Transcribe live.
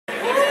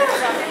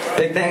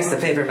Big thanks to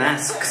Paper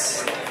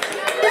Masks.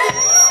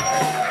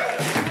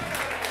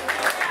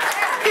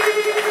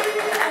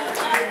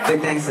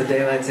 Big thanks to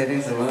Daylight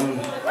Savings Alone.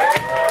 You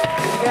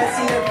guys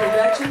see the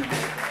projection?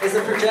 Is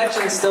the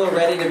projection still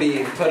ready to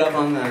be put up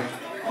on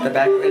the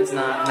back? It's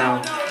not,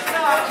 no.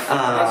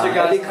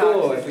 It'd be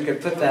cool if we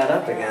could put that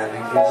up again.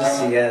 You could just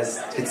see, you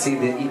guys could see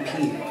the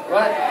EP.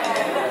 What?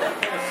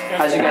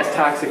 How's your guys'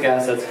 toxic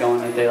assets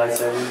going at Daylight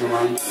Savings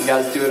Alone? You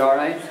guys do it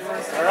alright?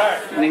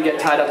 Alright. You didn't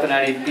get tied up in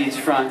any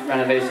beachfront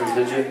renovations,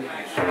 did you?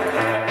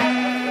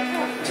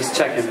 Just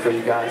checking for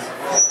you guys.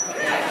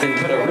 Didn't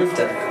put a roof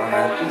deck on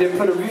that. You didn't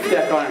put a roof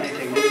deck on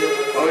anything, did you?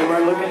 Oh, we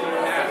weren't looking?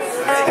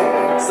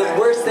 It's the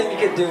worst thing you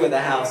could do with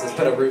a house is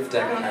put a roof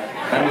deck on it.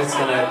 I'm just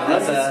gonna...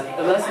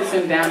 Unless it's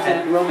in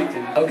downtown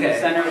Wilmington. Okay. In the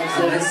center of the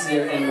city. Unless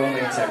you're in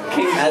Wilmington.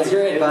 As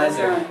your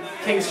advisor.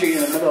 King Street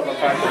in the middle of a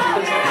park.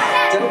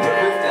 Don't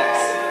put roof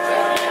decks.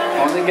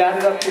 Only got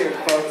it up here,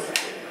 folks.